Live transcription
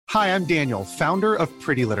Hi, I'm Daniel, founder of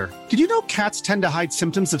Pretty Litter. Did you know cats tend to hide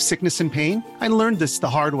symptoms of sickness and pain? I learned this the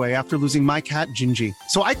hard way after losing my cat, Gingy.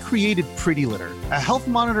 So I created Pretty Litter, a health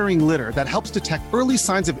monitoring litter that helps detect early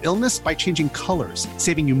signs of illness by changing colors,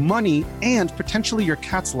 saving you money and potentially your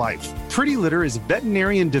cat's life. Pretty Litter is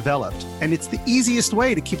veterinarian developed, and it's the easiest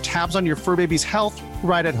way to keep tabs on your fur baby's health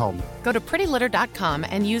right at home. Go to prettylitter.com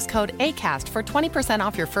and use code ACAST for 20%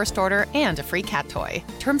 off your first order and a free cat toy.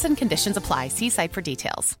 Terms and conditions apply. See site for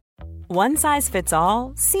details. One size fits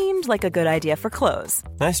all seemed like a good idea for clothes.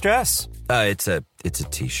 Nice dress. It's a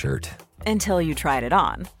t-shirt. Until you tried it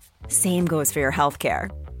on. Same goes for your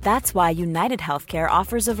healthcare. That's why United Healthcare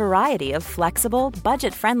offers a variety of flexible,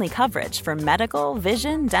 budget-friendly coverage for medical,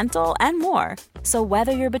 vision, dental, and more. So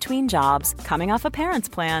whether you're between jobs, coming off a parent's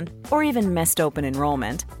plan, or even missed open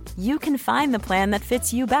enrollment, you can find the plan that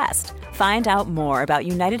fits you best. Find out more about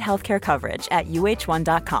United Healthcare coverage at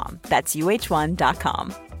uh1.com. That's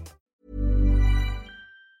uh1.com.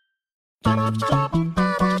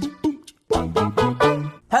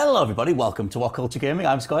 Hello everybody, welcome to What Culture Gaming.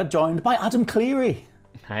 I'm Scott, joined by Adam Cleary.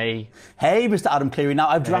 Hey. Hey, Mr. Adam Cleary. Now,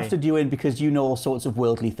 I've drafted you in because you know all sorts of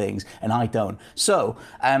worldly things, and I don't. So,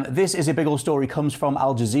 this is a big old story, comes from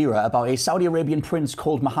Al Jazeera, about a Saudi Arabian prince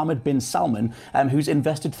called Mohammed bin Salman, who's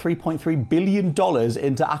invested $3.3 billion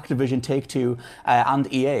into Activision, Take-Two,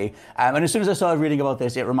 and EA. And as soon as I started reading about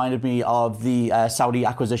this, it reminded me of the Saudi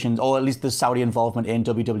acquisitions, or at least the Saudi involvement in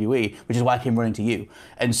WWE, which is why I came running to you.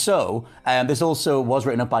 And so, this also was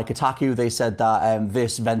written up by Kotaku. They said that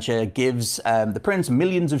this venture gives the prince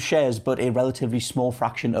millions of shares, but a relatively small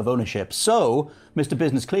fraction of ownership. So, Mr.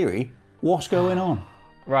 Business Cleary, what's going on?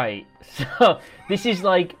 Right. So, this is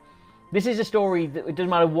a story that it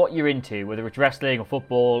doesn't matter what you're into, whether it's wrestling or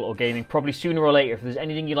football or gaming, probably sooner or later, if there's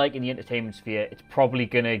anything you like in the entertainment sphere, it's probably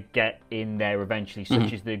going to get in there eventually,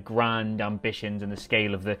 such as the grand ambitions and the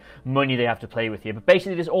scale of the money they have to play with here. But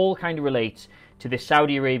basically, this all kind of relates to this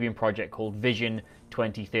Saudi Arabian project called Vision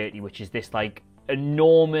 2030, which is this,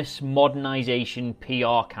 enormous modernization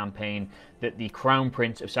PR campaign that the Crown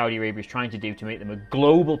Prince of Saudi Arabia is trying to do to make them a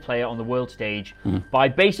global player on the world stage by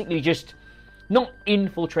basically just not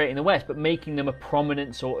infiltrating the West, but making them a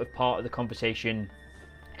prominent sort of part of the conversation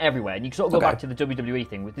everywhere. And you can sort of go back to the WWE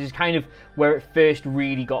thing. This is kind of where it first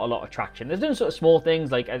really got a lot of traction. There's done sort of small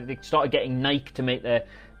things, like they started getting Nike to make their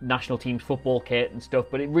national team's football kit and stuff,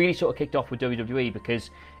 but it really sort of kicked off with WWE because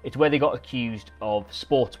it's where they got accused of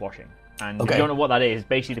sports washing. And if you don't know what that is,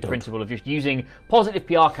 basically the principle of just using positive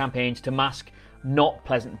PR campaigns to mask not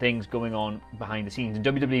pleasant things going on behind the scenes. And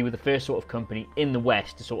WWE were the first sort of company in the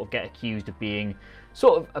West to sort of get accused of being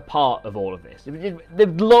sort of a part of all of this.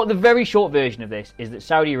 The very short version of this is that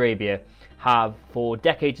Saudi Arabia have, for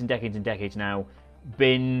decades and decades and decades now,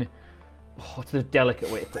 been... what's the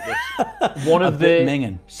delicate way to put this?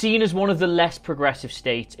 Seen as one of the less progressive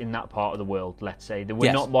states in that part of the world, let's say. They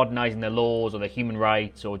were not modernising their laws or their human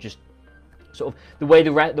rights, or just sort of the way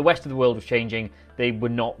the rest of the world was changing. They were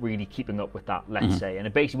not really keeping up with that, let's say.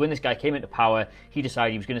 And basically, when this guy came into power, he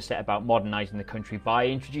decided he was going to set about modernising the country by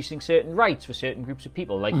introducing certain rights for certain groups of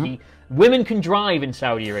people. Like women can drive in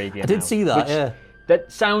Saudi Arabia. I did see that,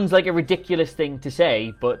 That sounds like a ridiculous thing to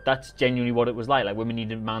say, but that's genuinely what it was like. Like, women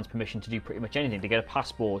needed a man's permission to do pretty much anything, to get a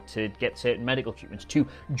passport, to get certain medical treatments, to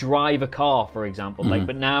drive a car, for example.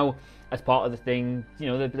 But now, as part of the thing,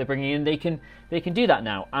 they're bringing in, they can do that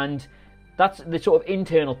now. And that's the sort of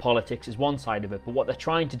internal politics is one side of it, but what they're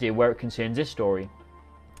trying to do, where it concerns this story,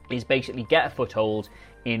 is basically get a foothold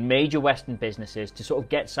in major Western businesses to sort of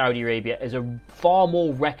get Saudi Arabia as a far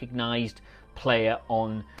more recognised player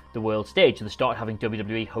on the world stage. So they started having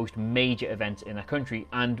WWE host major events in their country,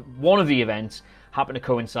 and one of the events happened to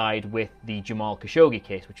coincide with the Jamal Khashoggi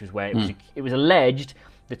case, which was where it was alleged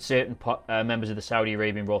that certain members of the Saudi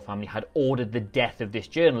Arabian royal family had ordered the death of this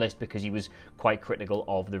journalist because he was quite critical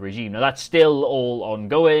of the regime. Now, that's still all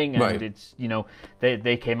ongoing, and it's,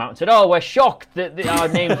 they came out and said, oh, we're shocked that our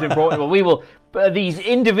name's been brought in. Well, we will, these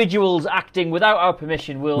individuals acting without our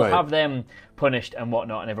permission, will have them punished and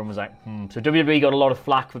whatnot. And everyone was like, So WWE got a lot of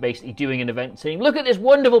flack for basically doing an event saying, look at this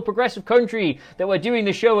wonderful progressive country that we're doing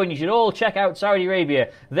the show, and you should all check out Saudi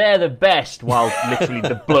Arabia. They're the best, while literally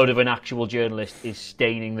the blood of an actual journalist is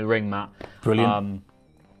staining the ring mat. Brilliant.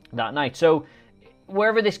 That night. So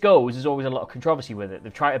wherever this goes, there's always a lot of controversy with it.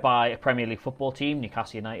 They've tried to buy a Premier League football team,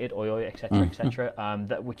 Newcastle United, etc.,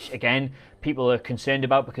 etc., which, again, people are concerned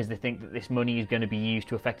about because they think that this money is going to be used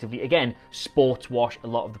to effectively, again, sports wash a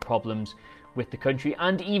lot of the problems with the country,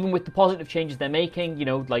 and even with the positive changes they're making.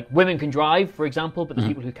 Like women can drive, for example, but the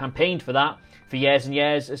people who campaigned for that for years and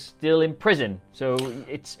years are still in prison. So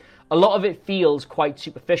it's a lot of it feels quite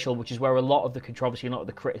superficial, which is where a lot of the controversy and a lot of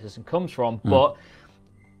the criticism comes from. But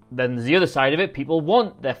then there's the other side of it. People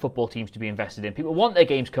want their football teams to be invested in. People want their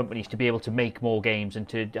games companies to be able to make more games and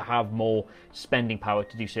to have more spending power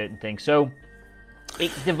to do certain things. So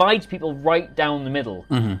it divides people right down the middle,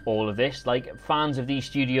 all of this. Like, fans of these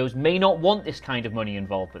studios may not want this kind of money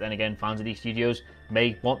involved, but then again, fans of these studios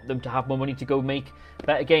may want them to have more money to go make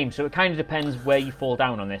better games. So it kind of depends where you fall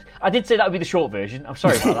down on this. I did say that would be the short version. I'm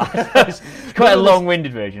sorry about that. It's quite a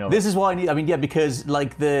long-winded version of it. This is why because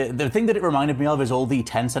like the thing that it reminded me of is all the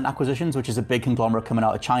Tencent acquisitions, which is a big conglomerate coming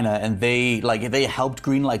out of China, and they helped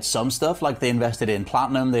greenlight some stuff. Like, they invested in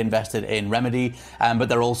Platinum, they invested in Remedy, but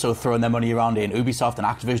they're also throwing their money around in Ubisoft and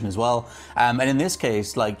Activision as well. And in this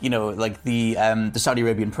case, the Saudi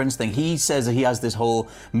Arabian prince thing, he says that he has this whole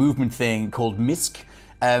movement thing called MISC,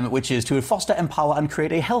 which is to foster, empower, and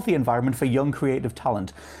create a healthy environment for young creative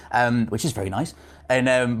talent, which is very nice.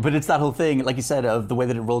 And but it's that whole thing, like you said, of the way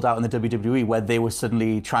that it rolled out in the WWE, where they were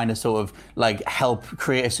suddenly trying to sort of like help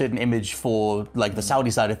create a certain image for like the Saudi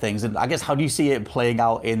side of things. And I guess, how do you see it playing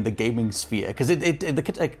out in the gaming sphere? Because the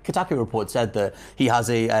Kotaku report said that he has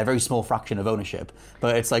a very small fraction of ownership,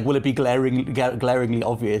 but it's like, will it be glaringly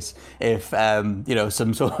obvious if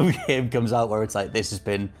some sort of game comes out where it's like, this has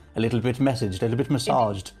been a little bit messaged, a little bit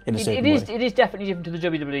massaged in a certain way? It is definitely different to the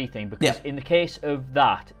WWE thing, because in the case of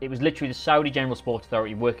that, it was literally the Saudi General Sports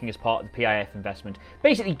Authority working as part of the PIF investment,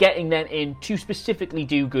 basically getting them in to specifically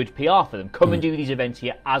do good PR for them. Come and do these events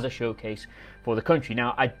here as a showcase for the country.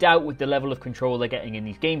 Now, I doubt with the level of control they're getting in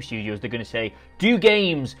these game studios, they're going to say, do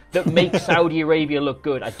games that make Saudi Arabia look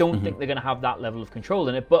good. I don't think they're going to have that level of control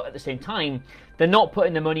in it, but at the same time, they're not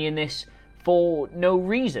putting the money in this for no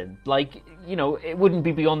reason. Like, it wouldn't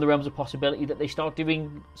be beyond the realms of possibility that they start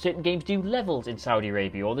doing certain games do levels in Saudi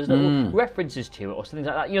Arabia, or there's little references to it, or something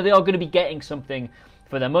like that. They are going to be getting something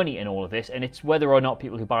for their money in all of this, and it's whether or not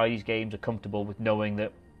people who buy these games are comfortable with knowing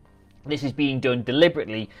that this is being done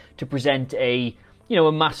deliberately to present a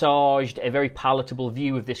massaged, a very palatable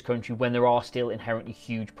view of this country when there are still inherently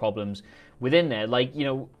huge problems within there. Like,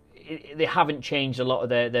 they haven't changed a lot of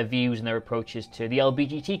their views and their approaches to the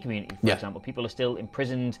LGBT community, for example. People are still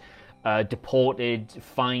imprisoned, deported,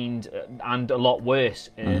 fined, and a lot worse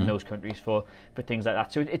in those countries for things like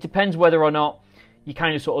that. So it depends whether or not you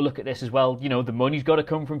kind of sort of look at this as well. The money's got to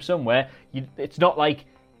come from somewhere. It's not like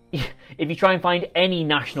if you try and find any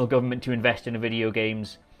national government to invest in a video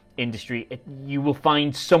games industry, you will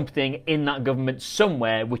find something in that government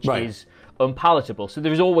somewhere which is unpalatable. So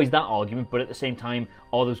there is always that argument, but at the same time,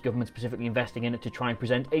 are those governments specifically investing in it to try and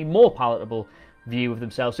present a more palatable view of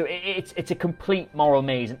themselves? So it's a complete moral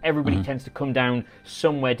maze, and everybody tends to come down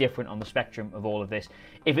somewhere different on the spectrum of all of this.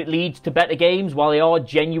 If it leads to better games while they are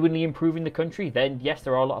genuinely improving the country, then yes,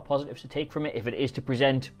 there are a lot of positives to take from it. If it is to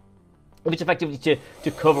present, if it's effectively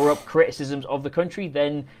to cover up criticisms of the country,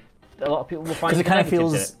 then a lot of people will find it kind of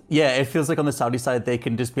feels, it feels like on the Saudi side they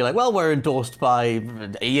can just be like, well, we're endorsed by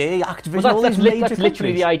EA, Activision, well, all these major that's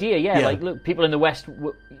literally countries. the idea. Like, look, people in the West,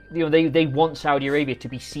 they want Saudi Arabia to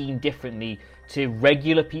be seen differently to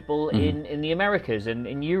regular people in the Americas and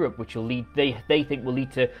in Europe, which will lead, they think will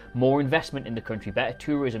lead to more investment in the country, better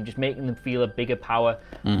tourism, just making them feel a bigger power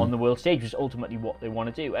on the world stage, which is ultimately what they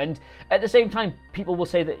want to do. And at the same time, people will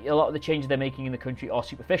say that a lot of the changes they're making in the country are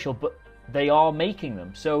superficial, but they are making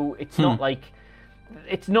them. So it's not like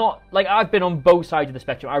I've been on both sides of the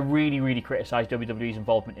spectrum. I really, really criticise WWE's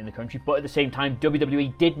involvement in the country, but at the same time,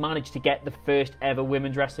 WWE did manage to get the first ever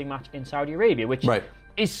women's wrestling match in Saudi Arabia, which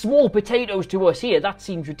is small potatoes to us here. That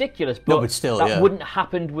seems ridiculous, but still, that wouldn't have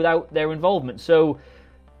happened without their involvement. So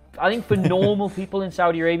I think for normal people in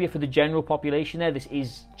Saudi Arabia, for the general population there, this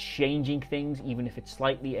is changing things, even if it's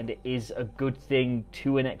slightly, and it is a good thing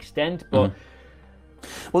to an extent, but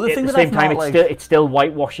well, at the same time, it's still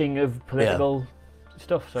whitewashing of political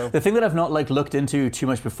stuff. So the thing that I've not looked into too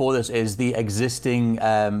much before this is the existing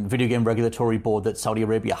video game regulatory board that Saudi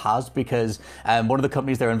Arabia has, because one of the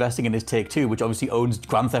companies they're investing in is Take-Two, which obviously owns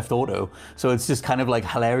Grand Theft Auto. So it's just kind of like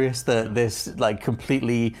hilarious that this like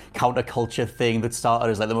completely counterculture thing that started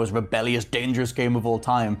as like the most rebellious, dangerous game of all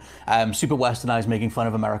time, super westernized, making fun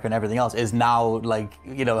of America and everything else, is now like,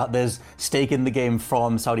 there's stake in the game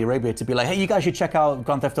from Saudi Arabia to be like, hey, you guys should check out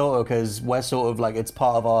Grand Theft Auto because we're sort of like, it's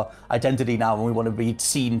part of our identity now, and we want to be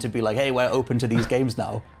seen to be like, hey, we're open to these games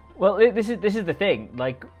now. Well, this is the thing.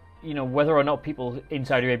 Like, whether or not people in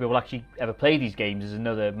Saudi Arabia will actually ever play these games is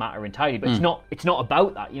another matter entirely. But it's not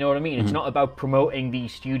about that. You know what I mean? It's not about promoting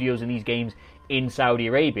these studios and these games in Saudi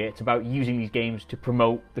Arabia. It's about using these games to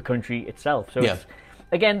promote the country itself. So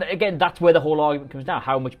Again, that's where the whole argument comes down.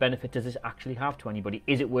 How much benefit does this actually have to anybody?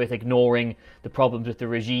 Is it worth ignoring the problems with the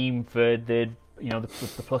regime for the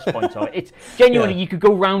plus points of it? It's genuinely, you could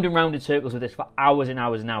go round and round in circles with this for hours and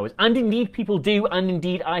hours and hours. And indeed people do, and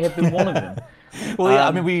indeed I have been one of them. Well, yeah,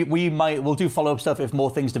 I mean, we'll do follow-up stuff if more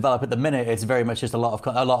things develop. At the minute, it's very much just a lot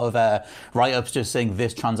of write-ups just saying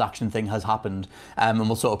this transaction thing has happened, and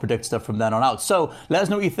we'll sort of predict stuff from then on out. So let us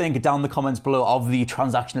know what you think down in the comments below of the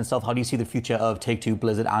transaction itself. How do you see the future of Take-Two,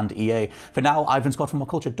 Blizzard, and EA? For now, I've been Scott from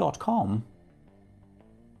WhatCulture.com.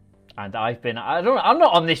 And I'm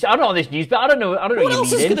not on this news, but I don't know. What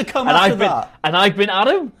else is going to come after that? And I've been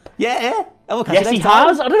Adam. Yeah. Yes, he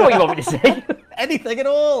has. I don't know what you want me to say. Anything at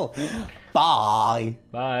all. Bye.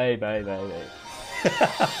 Bye.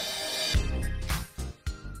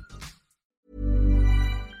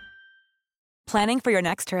 Planning for your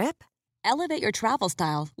next trip? Elevate your travel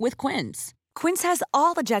style with Quince. Quince has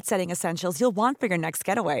all the jet-setting essentials you'll want for your next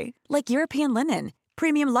getaway, like European linen,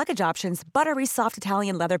 premium luggage options, buttery soft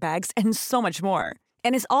Italian leather bags, and so much more.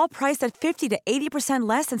 And is all priced at 50 to 80%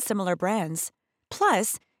 less than similar brands.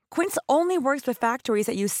 Plus, Quince only works with factories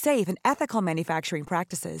that use safe and ethical manufacturing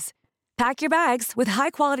practices. Pack your bags with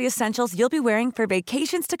high-quality essentials you'll be wearing for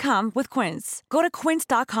vacations to come with Quince. Go to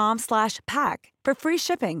quince.com/pack for free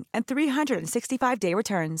shipping and 365-day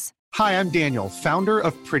returns. Hi, I'm Daniel, founder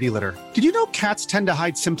of Pretty Litter. Did you know cats tend to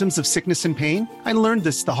hide symptoms of sickness and pain? I learned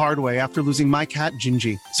this the hard way after losing my cat,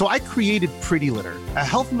 Gingy. So I created Pretty Litter, a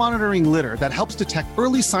health monitoring litter that helps detect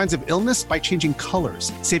early signs of illness by changing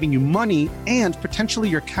colors, saving you money and potentially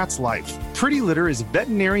your cat's life. Pretty Litter is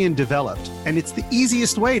veterinarian developed, and it's the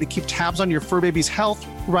easiest way to keep tabs on your fur baby's health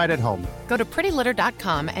right at home. Go to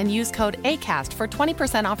prettylitter.com and use code ACAST for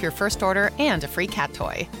 20% off your first order and a free cat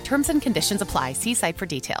toy. Terms and conditions apply. See site for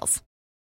details.